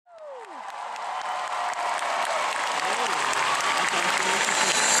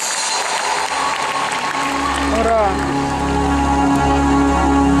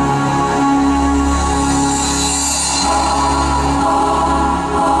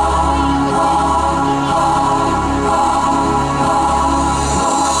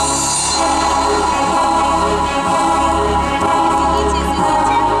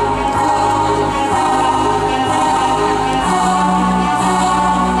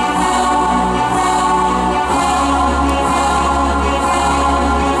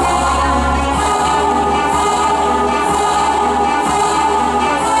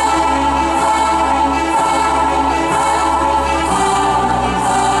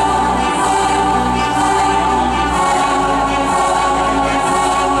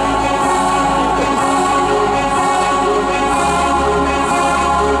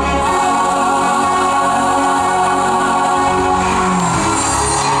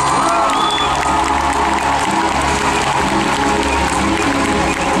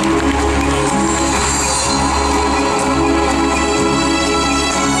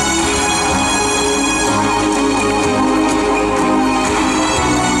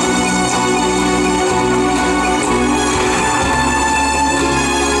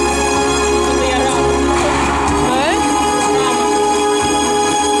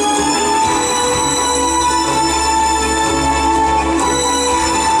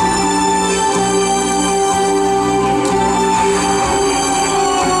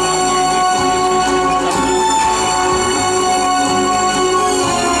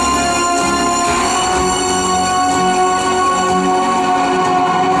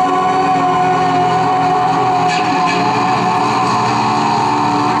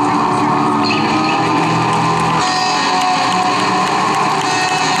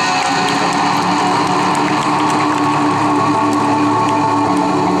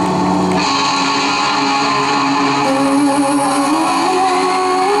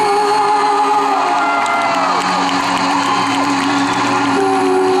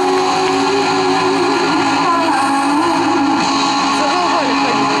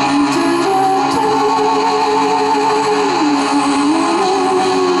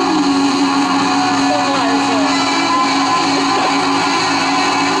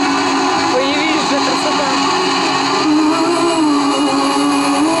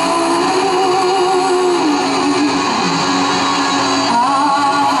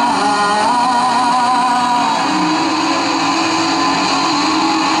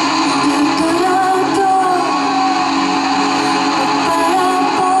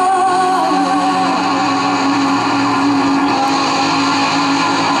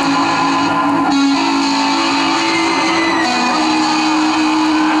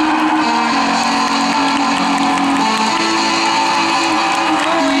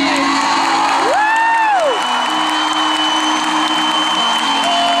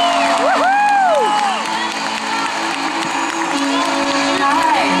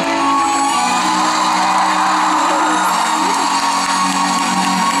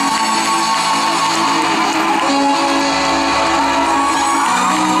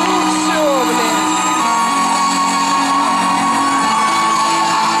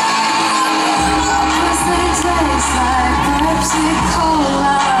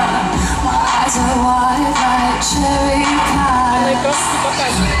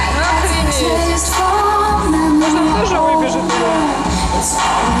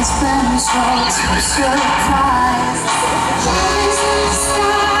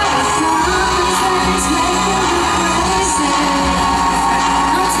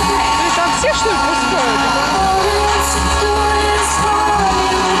Все что ли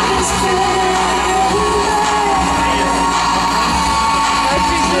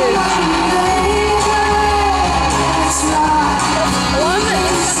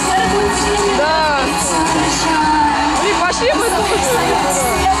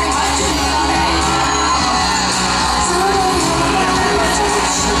пускают?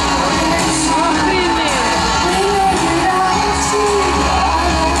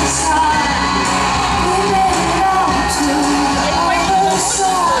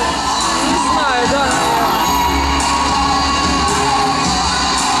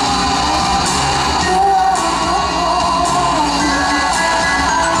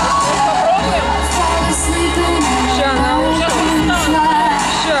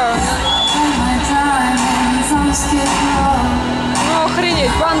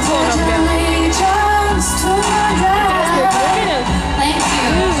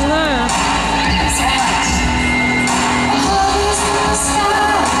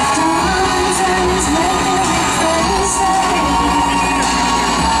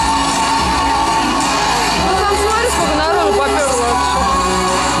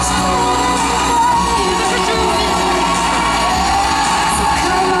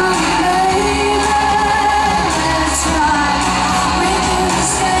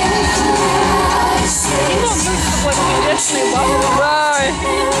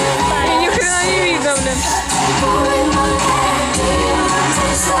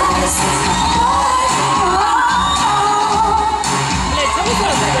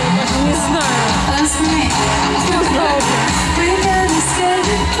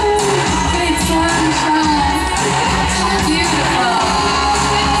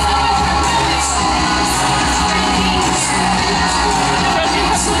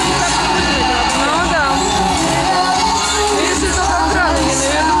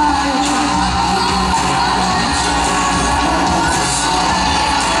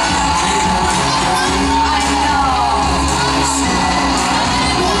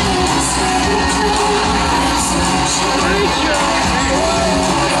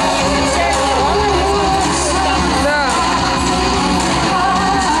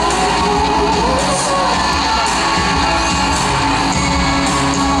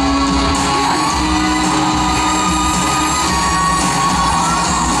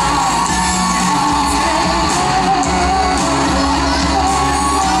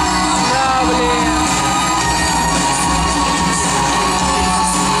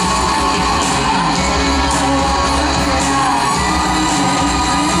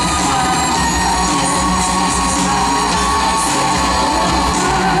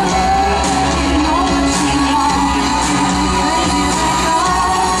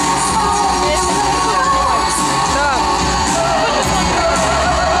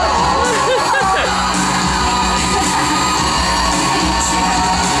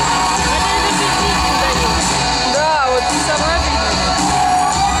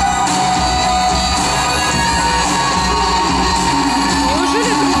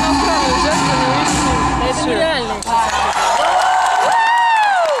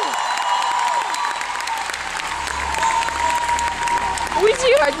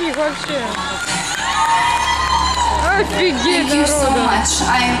 вообще. Офигеть, Thank you so much.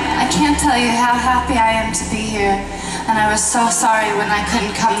 I can't tell you how happy I am to be here, and I was so sorry when I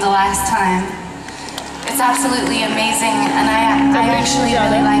couldn't come the last time. It's absolutely amazing, and I actually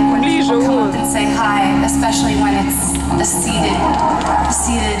really like when people come up and say hi, especially when it's a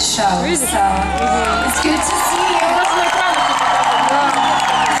seated show. So it's good to see you.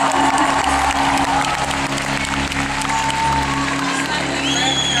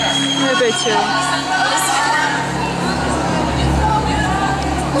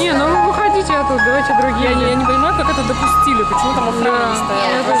 Не, ну вы выходите оттуда, давайте другие. Я не понимаю, как это допустили, почему там охрана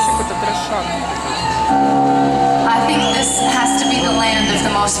стояла. Это вообще какой-то трешак. I think this has to be the land of the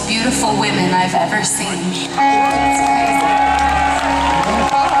most beautiful women I've ever seen. It's crazy.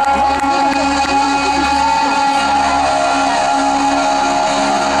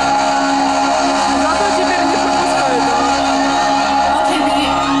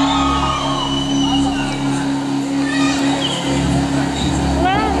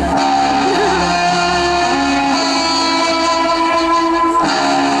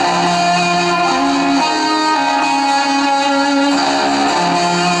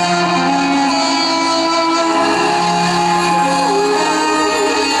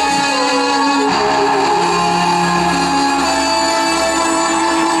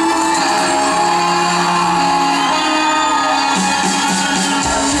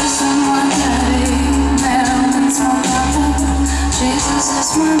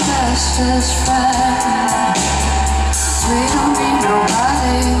 just as friends. We don't need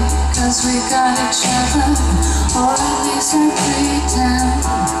nobody, 'cause we got each other, or at least we pretend.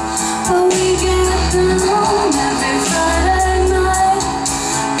 But we get along every Friday night,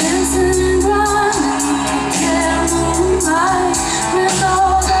 dancing and running in the clear moonlight. With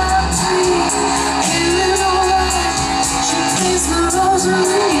all that we feeling alright, she plays the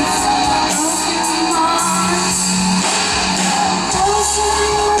rosary for a broken heart. I'll sing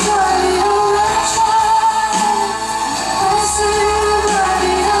your body electric. I'll sing your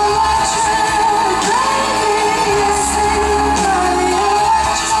body electric, baby. I'll sing your body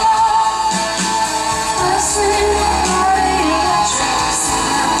electric. I'll sing your body electric. Sing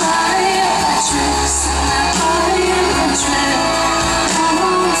that body electric. Sing that body electric. I'm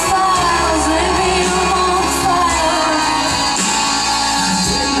on fire, baby. I'm on fire.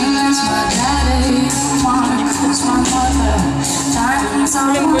 Diamonds, my daddy. Monaco's my mother. Diamonds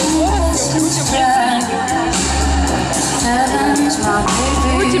are my sister. Heaven's my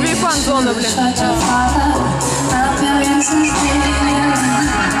baby. Ой, тебе и фан-зона, блин. Such a father. My billions is billions.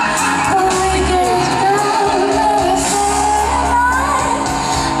 But we get down every Friday night.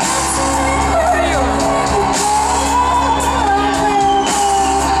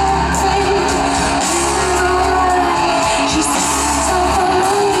 She sings up a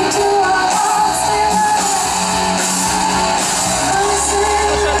lady to our hearts. I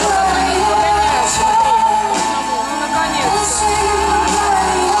sing your body electric. Ну, наконец-то. Sing your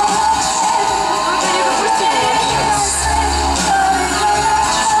body electric. Ну, это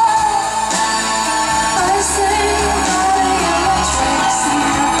недопустимо вообще.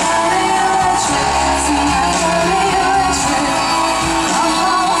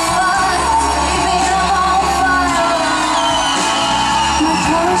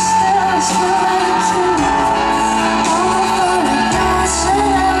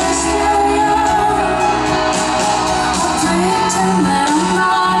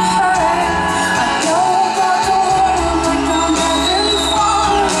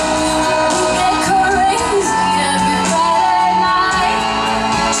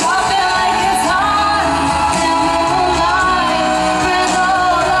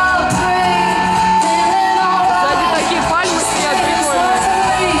 Сзади такие пальмы стоят прикольные.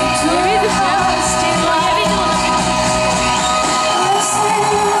 Не видишь, нет? Ну, я видела на видео.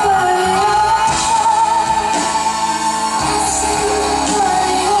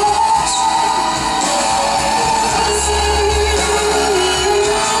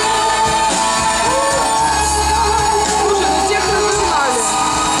 Слушай, ну всех разогнали.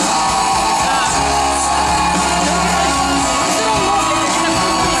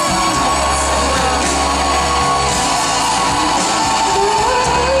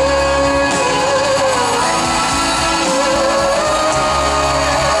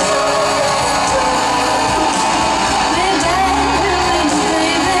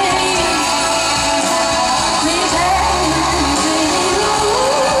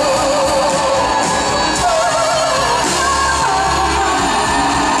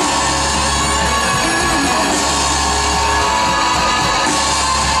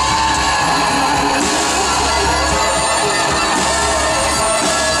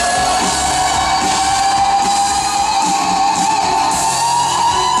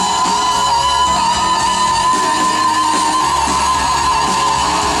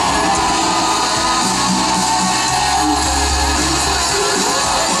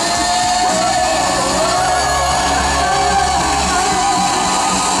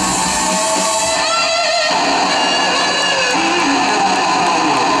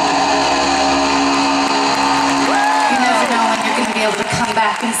 You never know when you're going to be able to come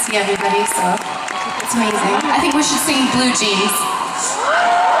back and see everybody, so it's amazing. I think we should sing Blue Jeans.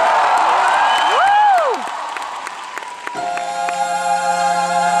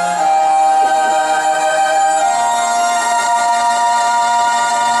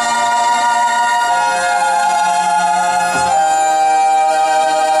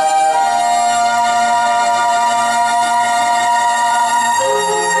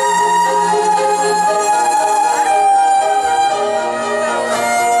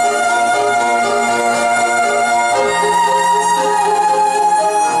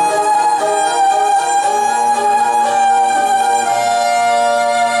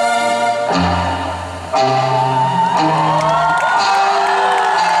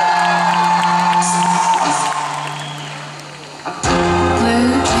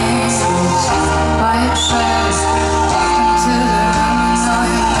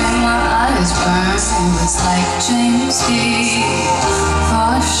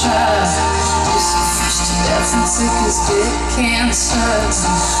 music is dick cancer.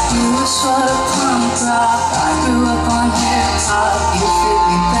 You were sort of punk rock, I grew up on hip hop. You fit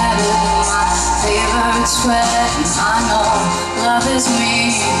me better than my favorite sweat. And I know love is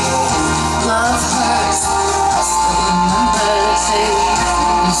me, love hurts. I still remember the day we met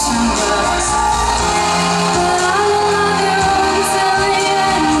in December. But I will love you until the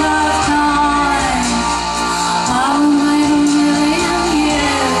end of time. I will wait a million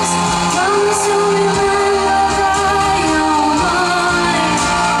years. Promise you'll remember that you're mine.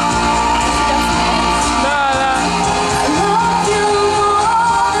 I love you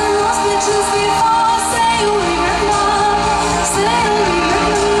more than those pictures before. Say you'll remember. Say you'll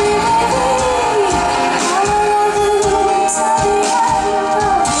remember me, baby. I will love you until the end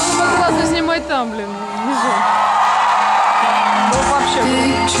of time. Ладно, снимай там, блин, внизу. Ну, вообще.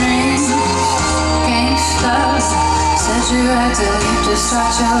 Big dreams, gangsters. Said you had to leave to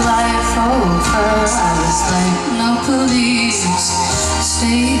start your life over. I was like, no police,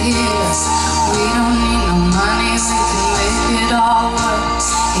 stay here. We don't need no money, we can make it all work.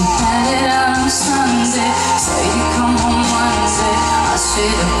 He headed out on Sunday, said he'd come home Monday. I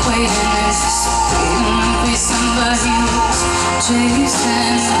stayed up waiting, anticipating every December. He was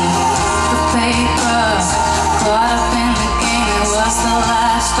chasing the paper, caught up in the game. It was the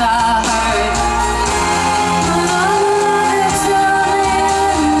last I heard. But I will love you till the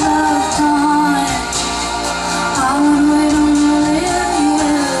end of time. I would wait a million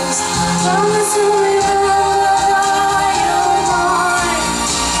years. Promise you'll remember that you're mine.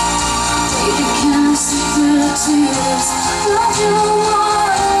 Baby, can I see through the tears? Love you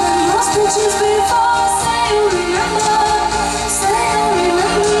more than those pictures before. Say you'll remember. Say you'll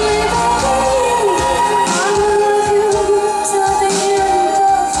remember me, baby. I will love you till the end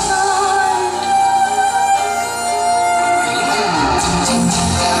of time.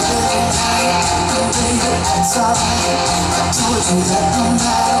 That's all. I told you that no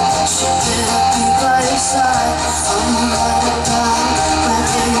matter what you did, I'd be by your side. I'm right about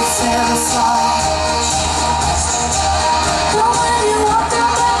whether you fail or fly. But when you walked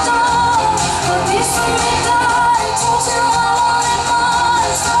out that door, a piece of me died. Told you I wanted more.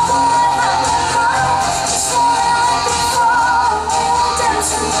 So don't let that go. Just wanted like before. We were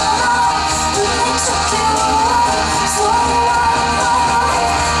dancing the night, and they took you away. Slowly out of my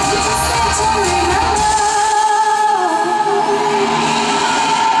life, you just need to remember.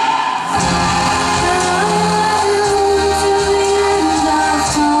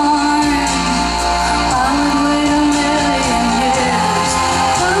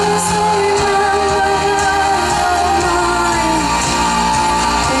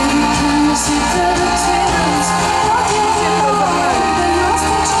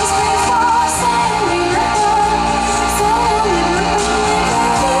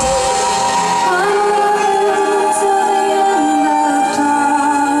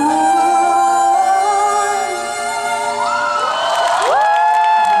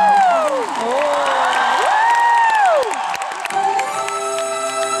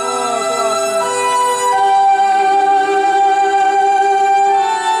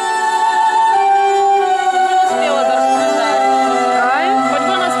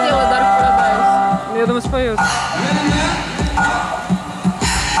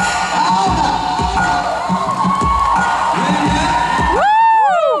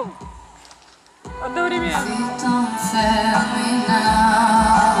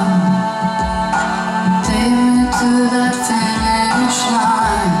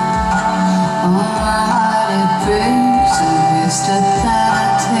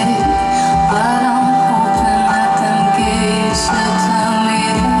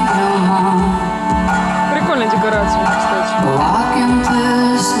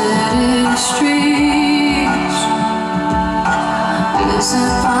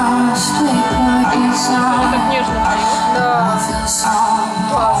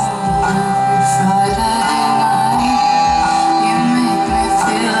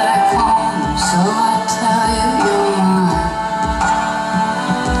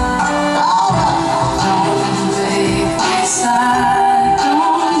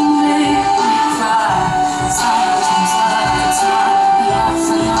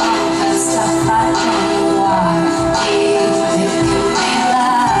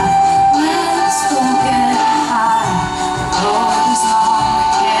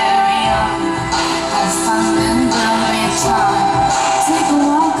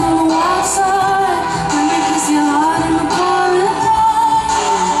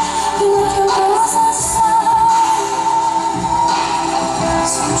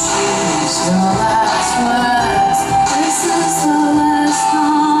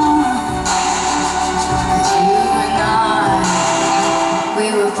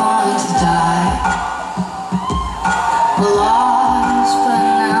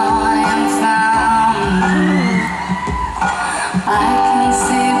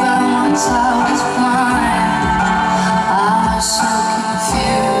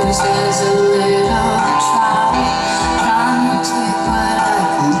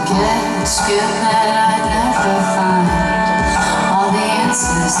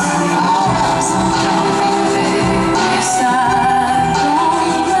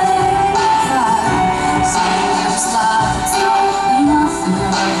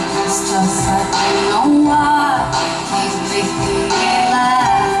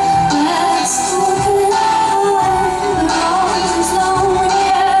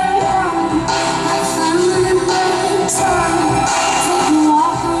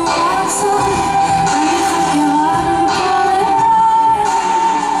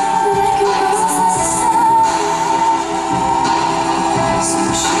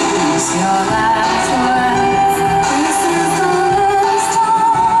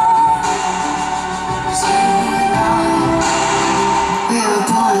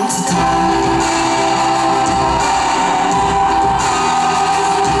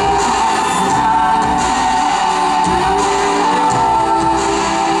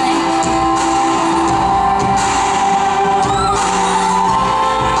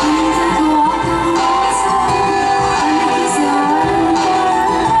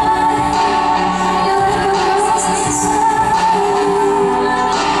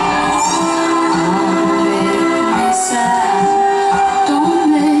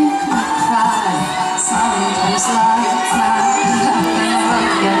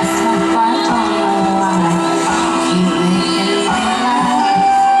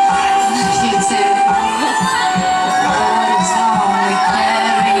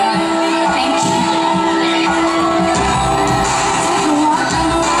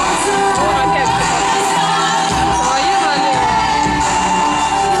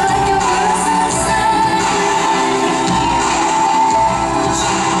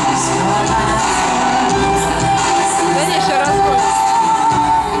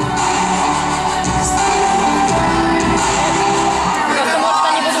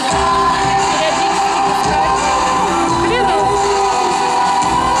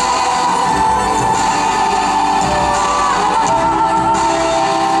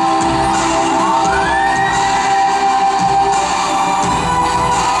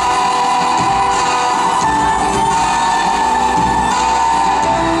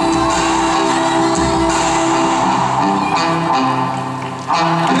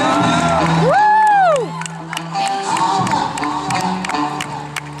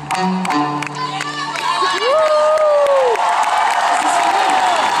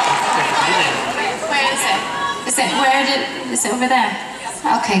 Is it over there?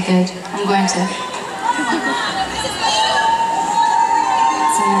 Okay, good. I'm going to.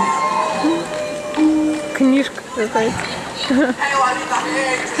 Книжка какая-то.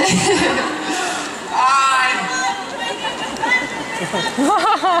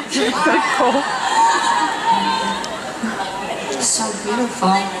 Прикол. So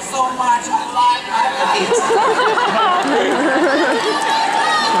beautiful.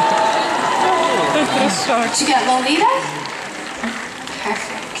 Did you get Lolita?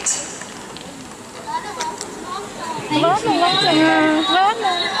 Perfect.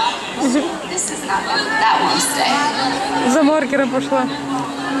 This is not that won't stay. За маркером пошла.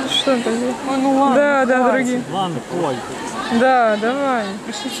 Что это? Ой, ну ладно. Да, да, дорогие. Ладно, Коль. Да, давай.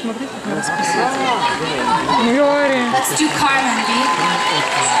 Пришли смотреть, как она расписывается. Не говори. Let's do Carmen, B.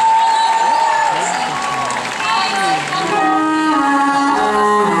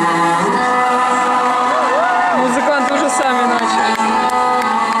 Музыканты уже сами начали.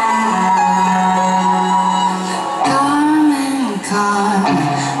 Carmen, Carmen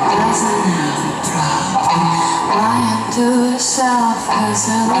doesn't have a problem. Lying to herself cause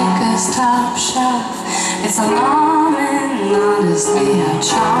her liquor's top shelf. It's alarming, honestly, how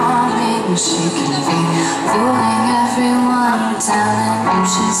charming she can be. Fooling everyone, telling them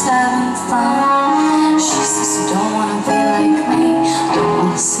she's having fun. She says you don't wanna be like me, don't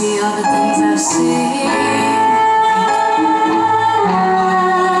wanna see all the things I've seen.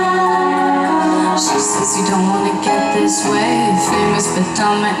 She says you don't wanna get this way, famous but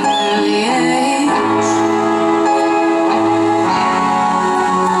dumb at an early age.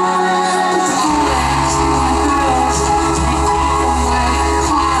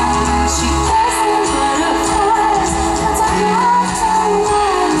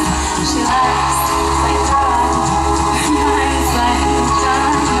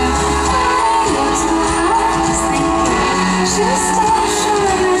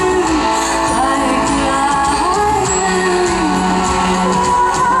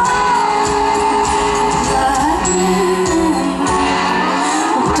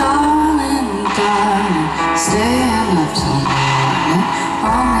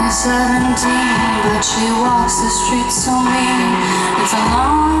 But she walks the streets so mean. It's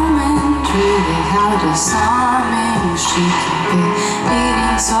alarming, really, how disarming she can be.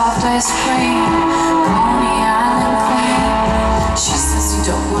 Eating soft ice cream, Coney Island queen. She says you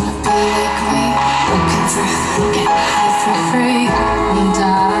don't wanna be like me, looking for heaven, getting high for free. I'm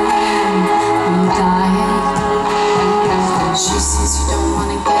dying, I'm dying. She says you don't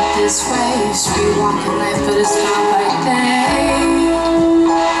wanna get this way, street walking life, but it's not like day.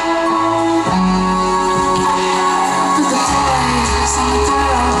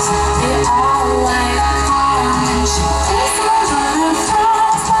 They all like Carmen. She plays on her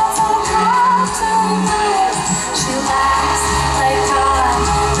flags, that's all compromise. She laughs like God,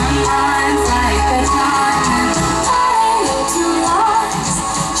 her mind's like a diamond. Lying to lies,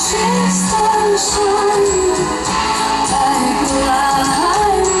 she's still shining like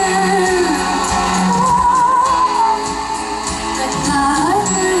lightning. Like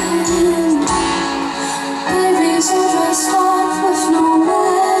lightning. Baby's a dress life with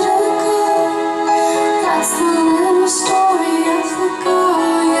nowhere to go. That's the little story of the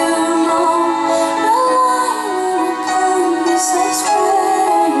girl you know. Relying on a kindness of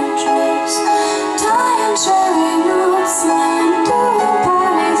strangers. Dying cherry notes, lying doing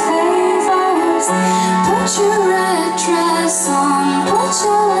party favors. Put your red dress on, put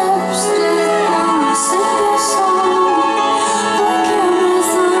your lipstick on, sing a song. Put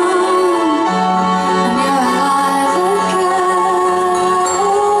cameras on, and you're alive again.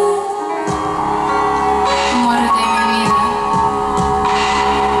 What do they mean either?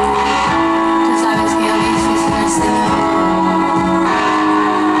 Tú sabes que yo vi en este mundo.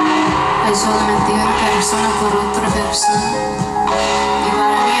 Hay solamente una persona por otra persona. Y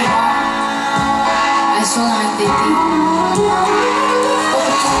para mí, amor, hay solamente ti. But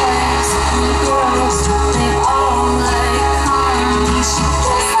the boys and the girls, they all like Carmen. She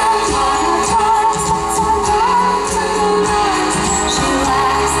plays on my toys, that's all compromise. She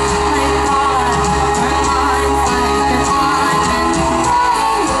laughs like God, her mind's like a diamond.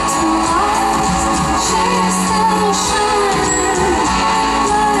 Lying to lies, she's still shining like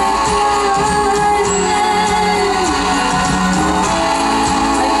lightning. Like lightning.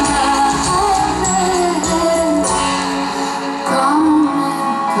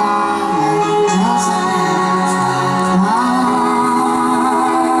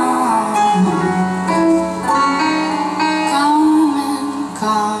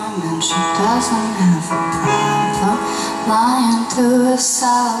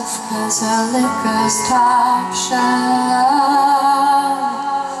 herself, 'cause her liquor's top shelf.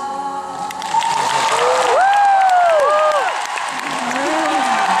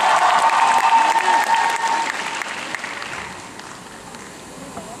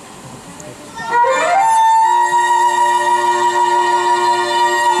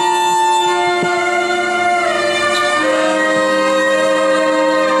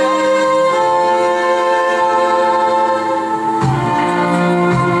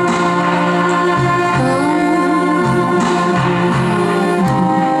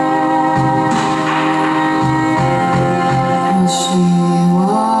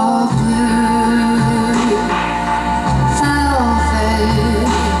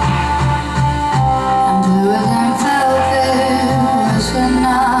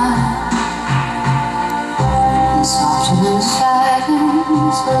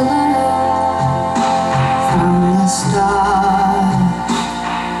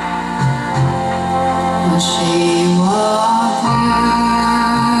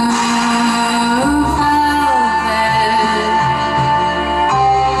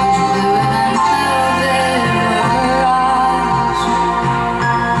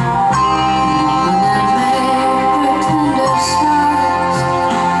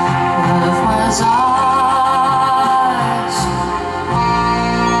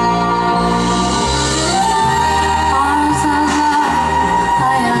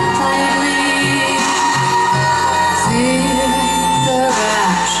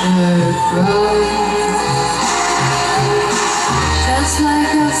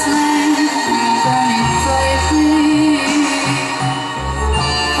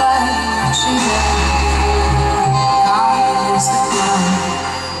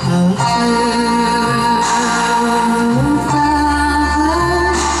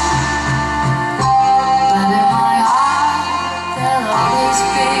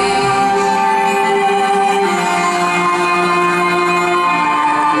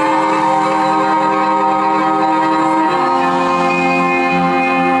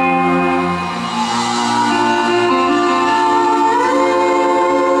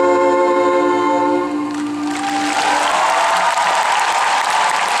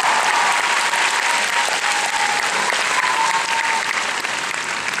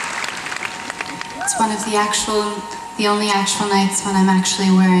 The only actual nights when I'm actually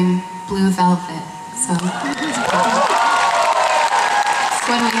wearing blue velvet. So, what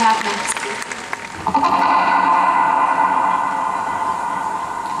do we have next week?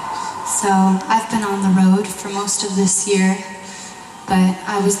 So, I've been on the road for most of this year, but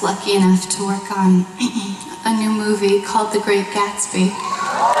I was lucky enough to work on a new movie called The Great Gatsby.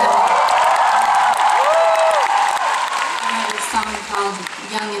 I wrote a song called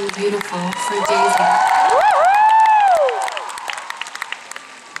Young and Beautiful for Daisy.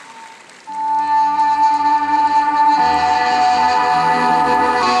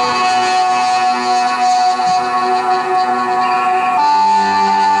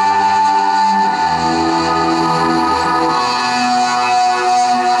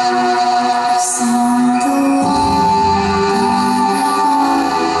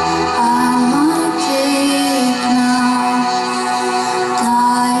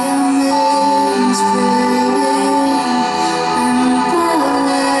 Diamonds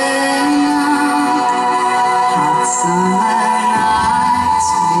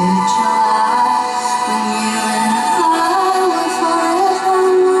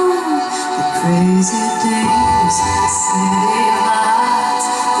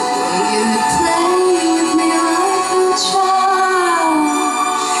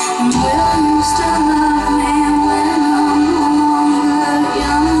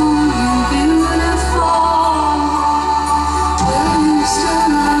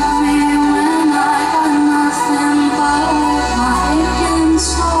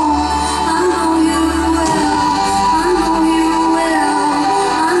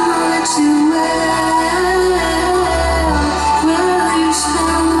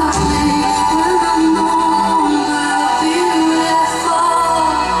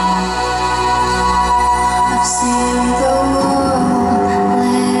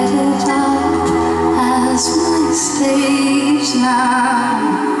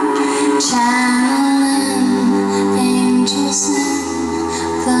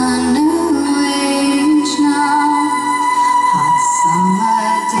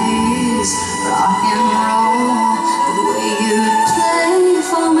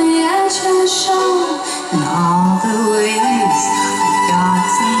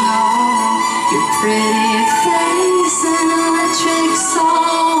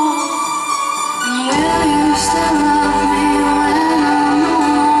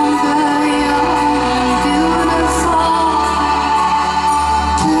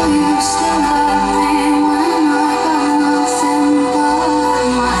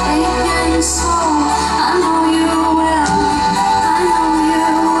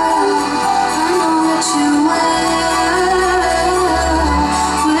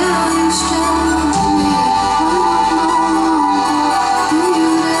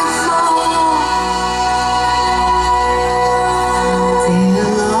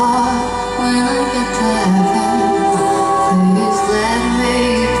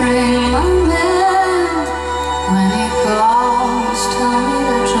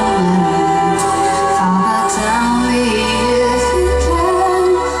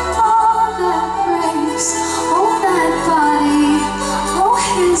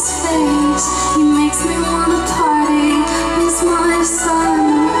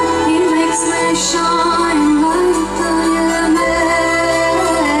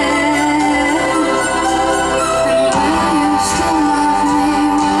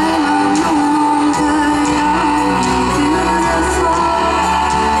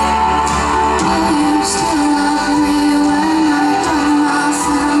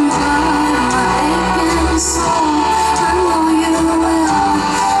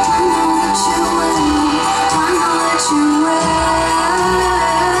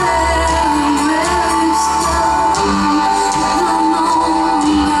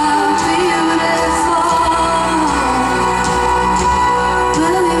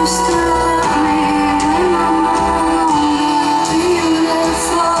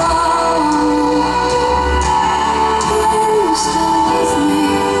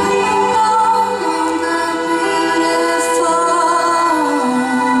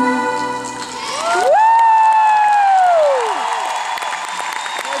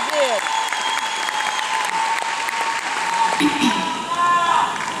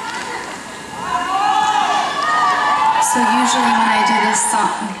So usually when I do this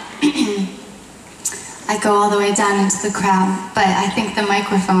song, I go all the way down into the crowd, but I think the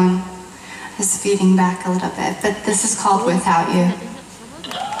microphone is feeding back a little bit. But this is called Without You.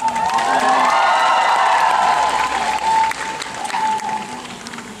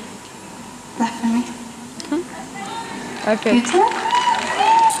 Left for me? Опять. You too?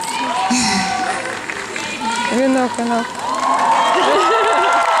 Венок.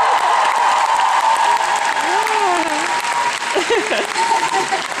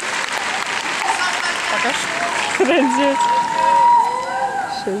 Трындец.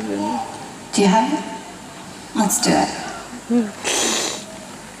 Do you have it? Let's do it.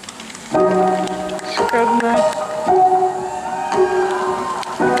 Шикарно.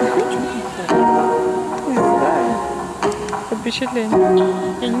 Не знаю. Впечатление.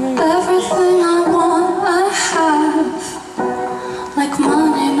 Я не могу. Everything I want, I have. Like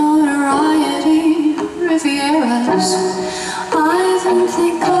money, notoriety, Rivieras. I even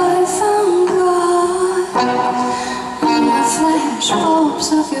think I found God in the flash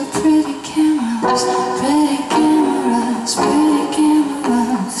bulbs of your pretty cameras. Pretty cameras, pretty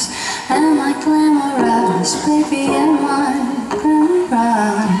cameras. Am I glamorous, baby, am I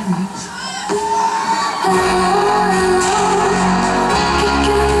glamorous?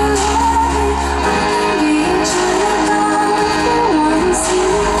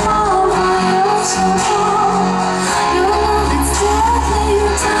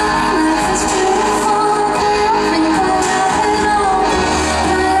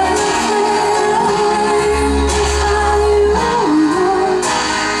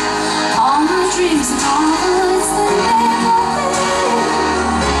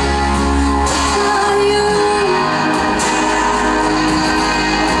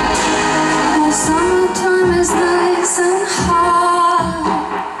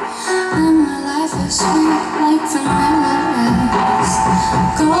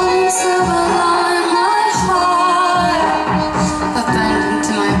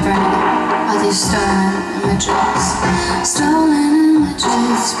 Stolen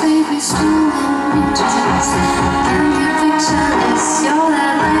images, baby, stolen images. Can you picture this? You're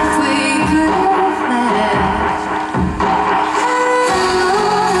that life we could have led.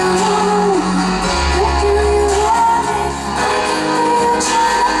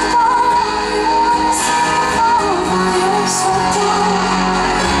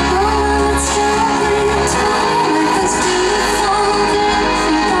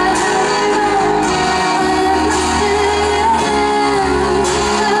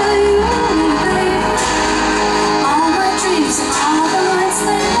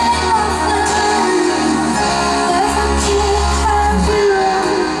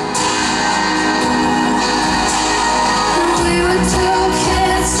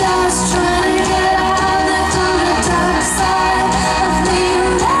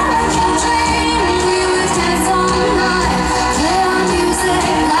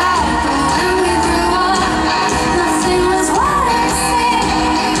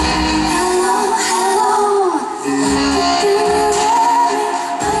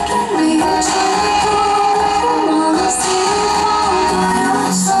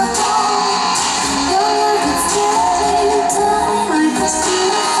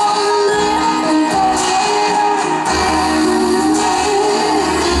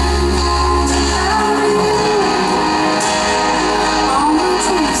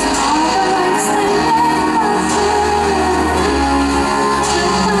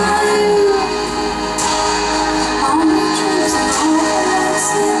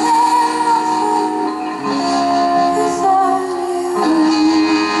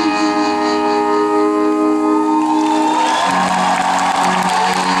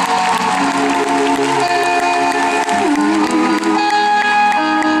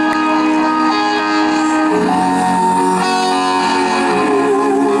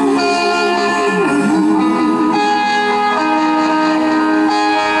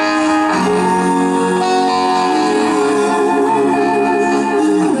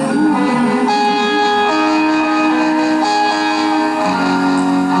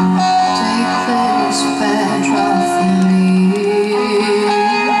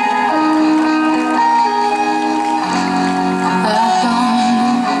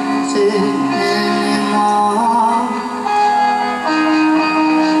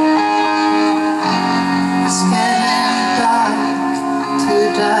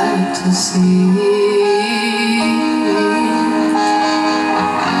 To see,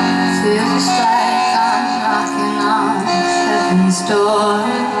 feels like I'm knocking on heaven's door.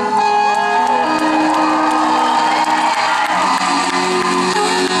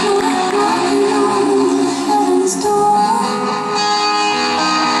 Heaven's door.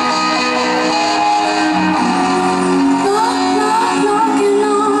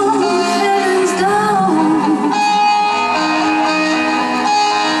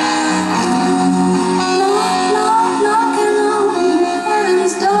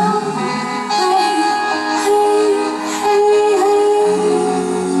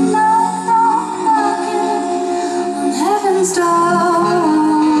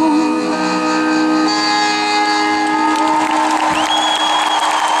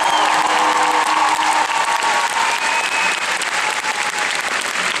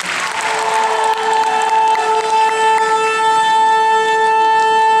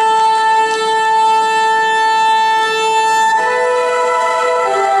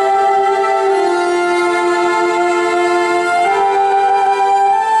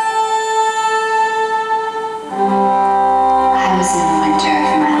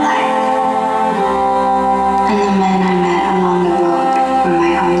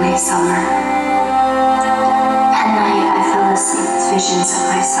 summer. At night, I fell asleep with visions of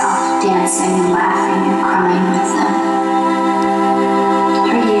myself dancing and laughing and crying with them.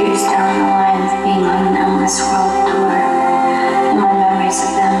 For years down the line of being on an endless world tour, and my memories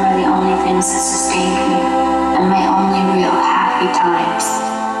of them were the only things that sustained me, and my only real happy times.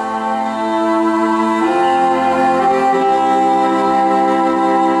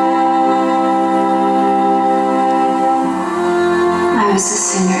 I was a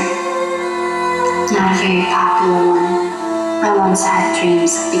singer, not a very popular one. I once had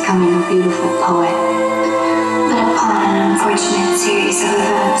dreams of becoming a beautiful poet, but upon an unfortunate series of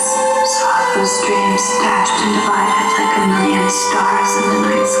events, saw those dreams dashed and divided like a million stars in the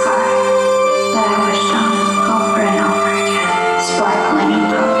night sky that I wished on over and over again, sparkling and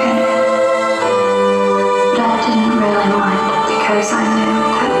broken. But I didn't really mind because I knew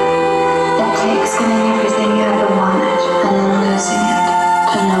that it takes getting everything you ever wanted and then losing it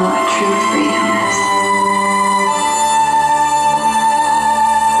to know what true freedom is.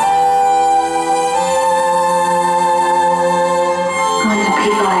 When the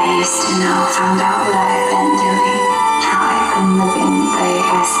people I used to know found out what I had been doing, how I'd been living, they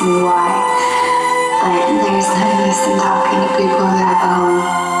asked me why. But there's no use in talking to people who have a home.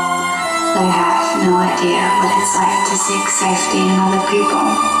 They have no idea what it's like to seek safety in other people,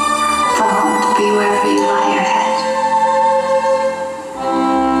 for home to be wherever you lie your head.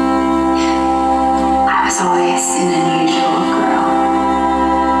 I was always an unusual girl.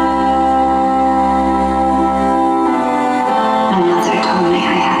 My mother told me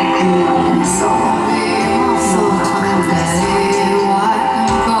I had a chameleon soul.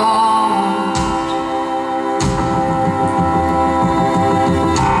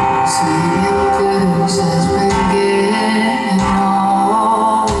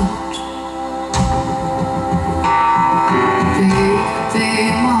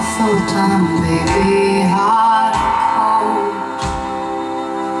 Full-time, baby, hot and cold.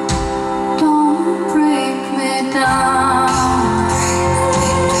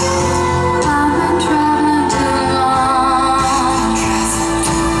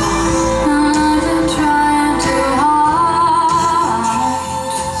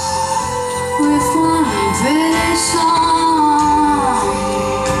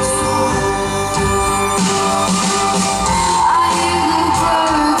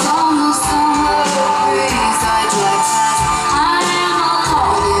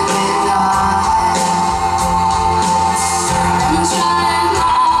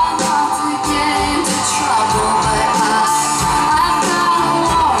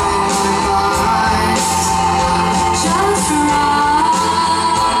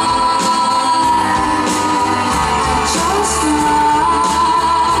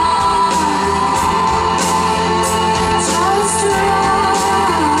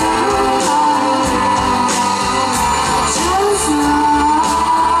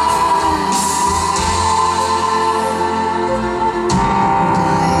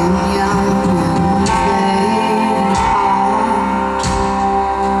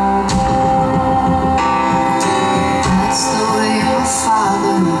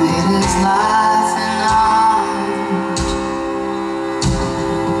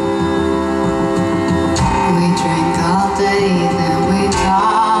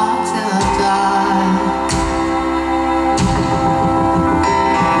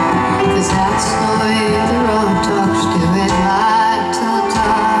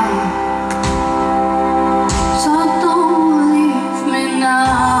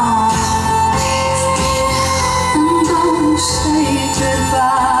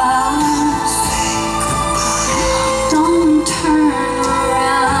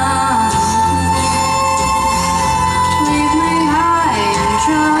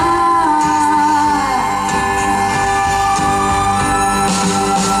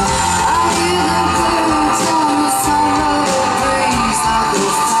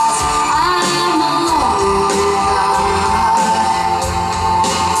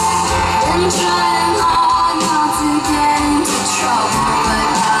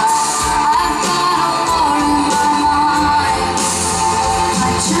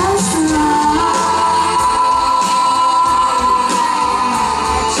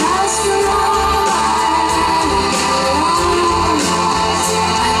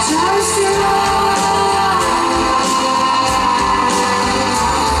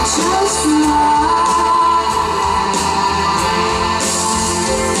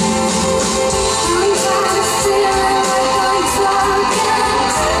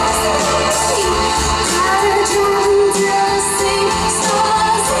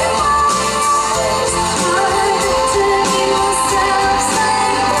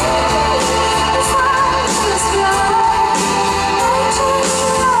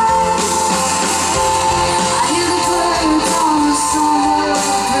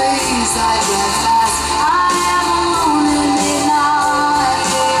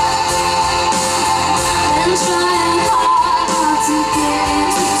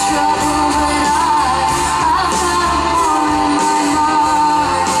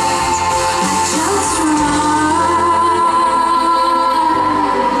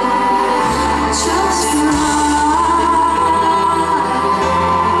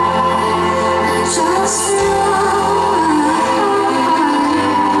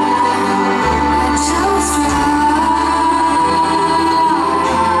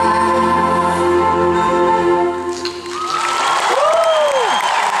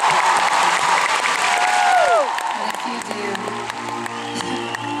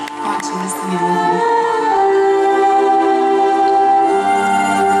 sing it with me.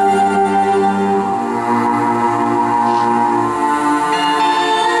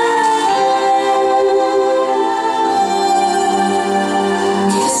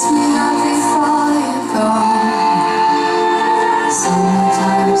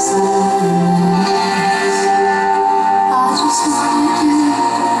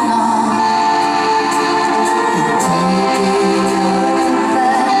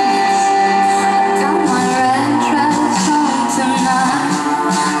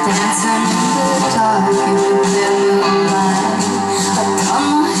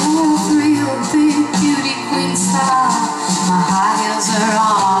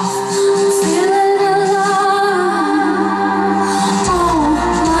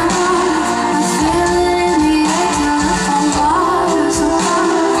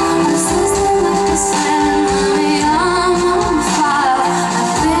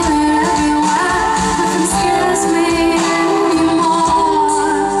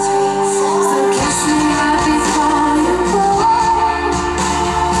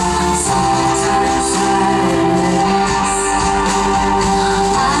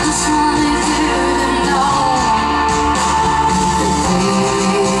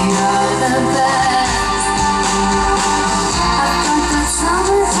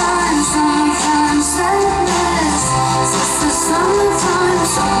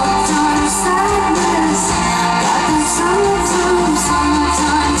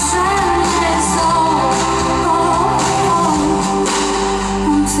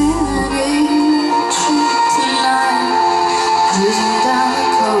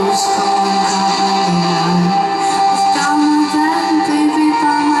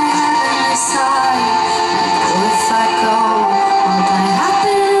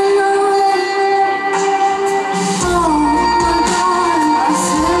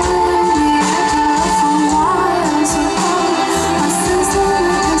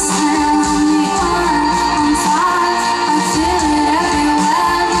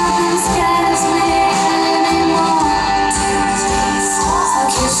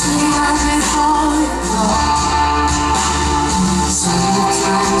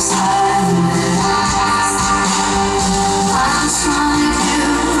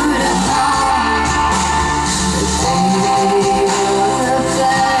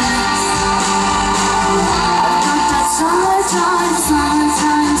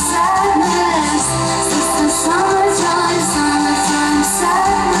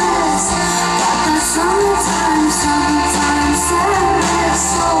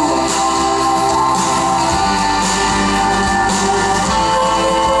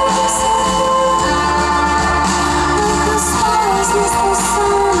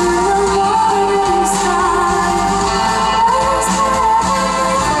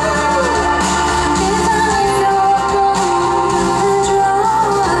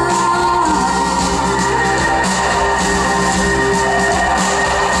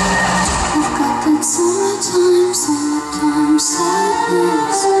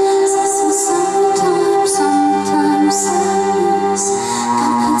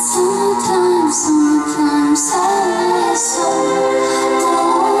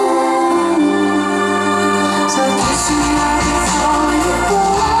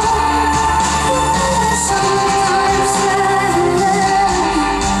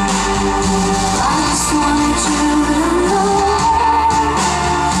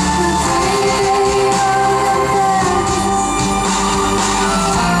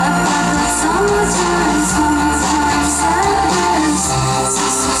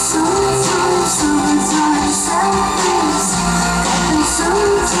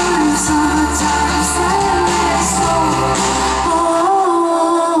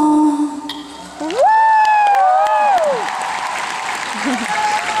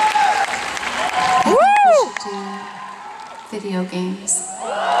 Video games.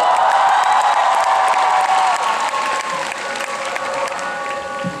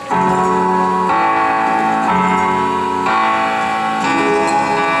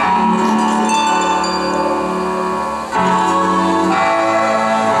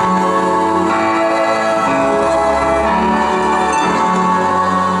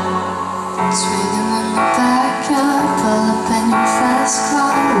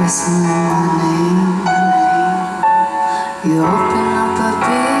 You open up a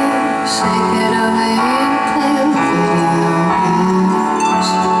beer, shake it over, you play video games.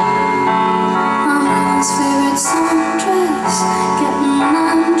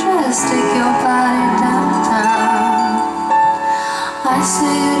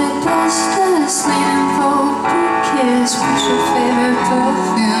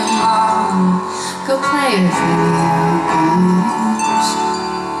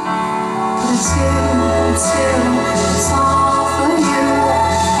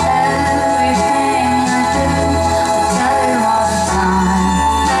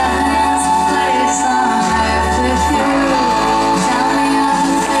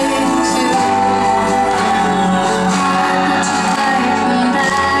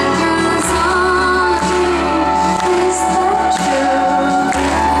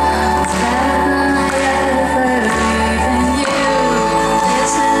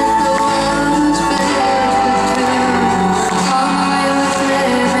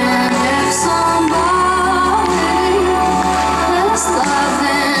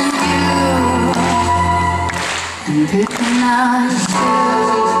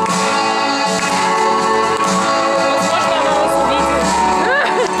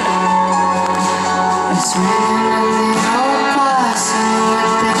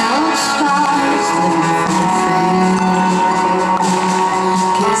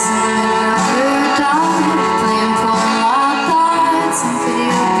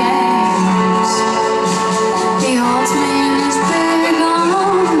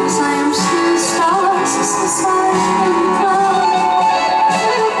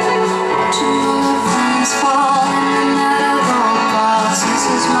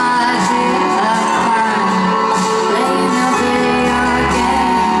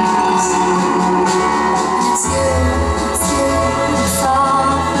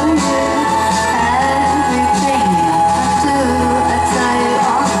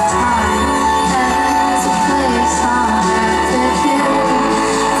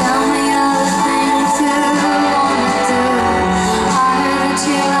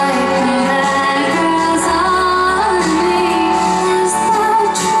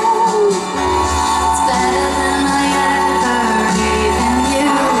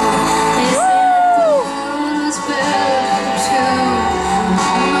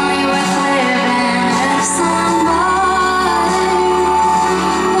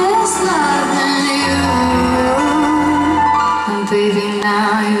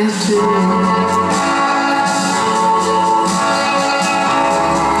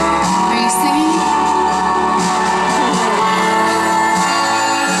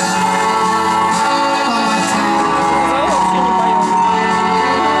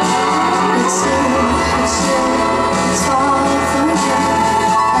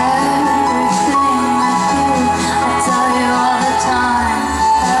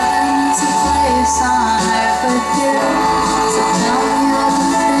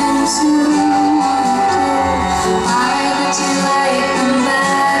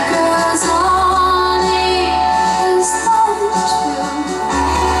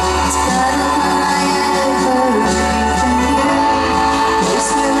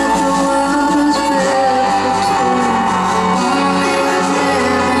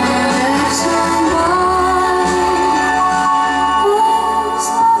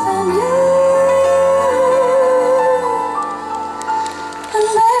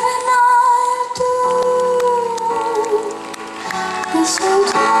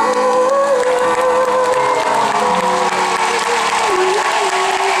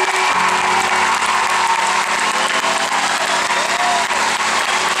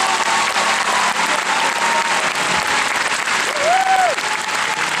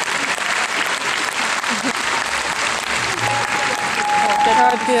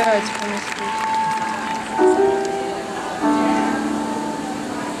 Опять понесли.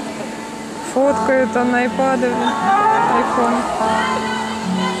 Фоткают на айпадах, айфон.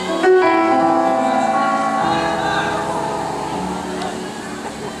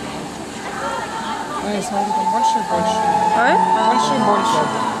 Ну, я смотрю, там больше и больше. А? Больше и больше.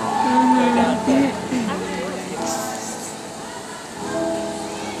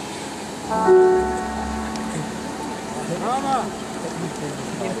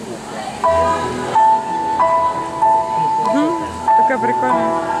 Такая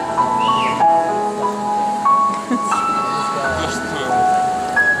прикольная.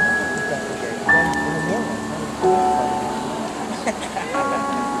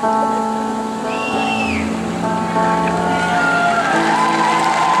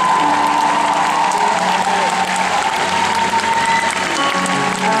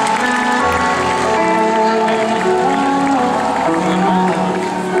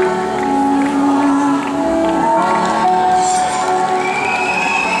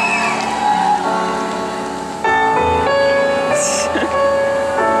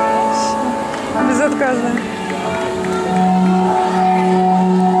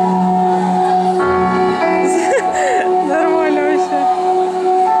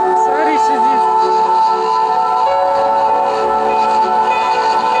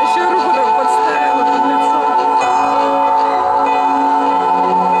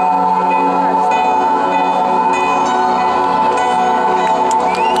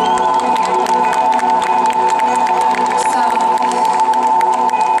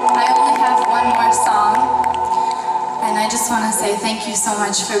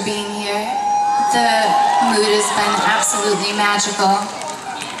 much for being here. The mood has been absolutely magical.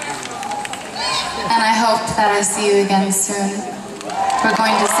 And I hope that I see you again soon. We're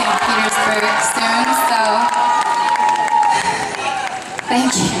going to St. Petersburg soon, so thank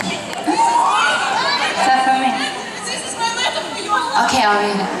you. Is that for me? Okay, I'll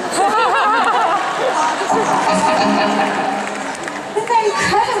read it. Isn't that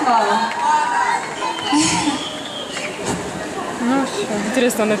incredible? Ну все.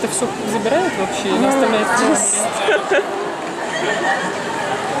 Интересно, она это все забирает вообще или оставляет здесь?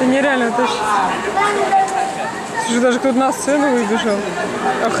 Это нереально, это ж... Слушай, даже кто-то на сцену выбежал.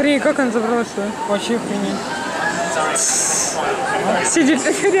 Охренеть, как она забралась сюда? Вообще охренеть.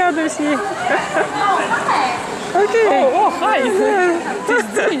 Сидит рядом с ней. Окей. О, хай! Ты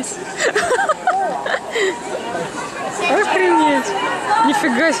здесь. Охренеть.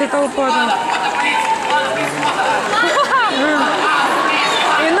 Нифига себе толпа там.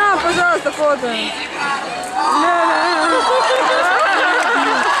 И на, пожалуйста, фото.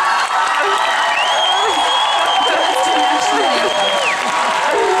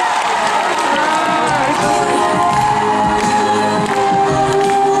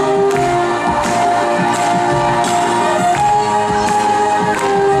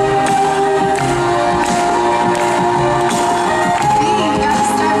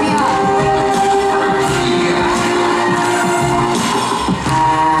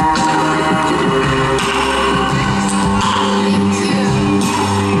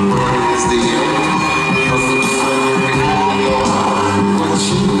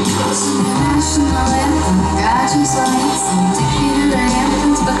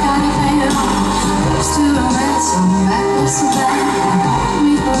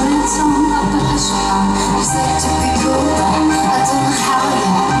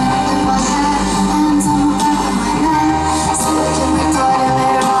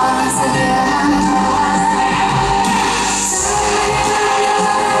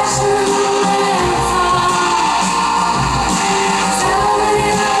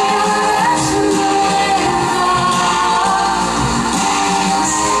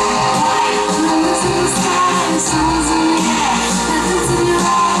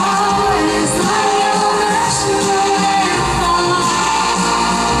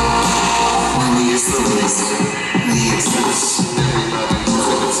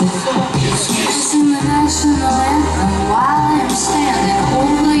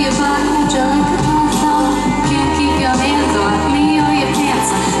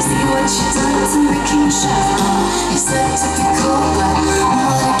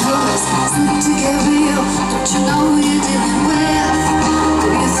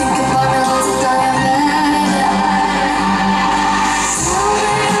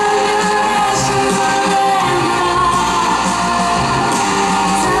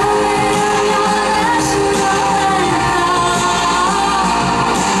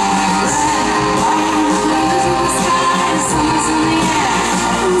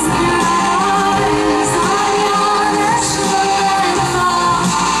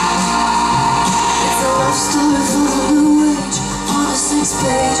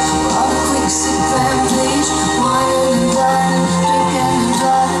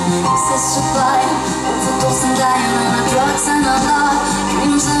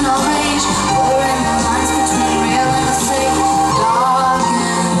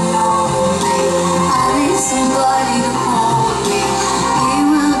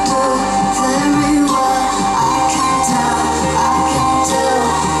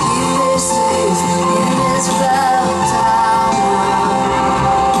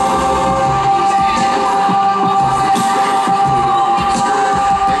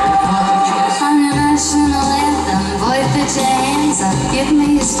 Give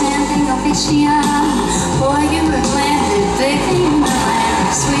me a standing ovation. Boy, you were landed, baby, in the land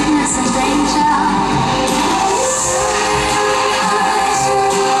of sweetness and danger.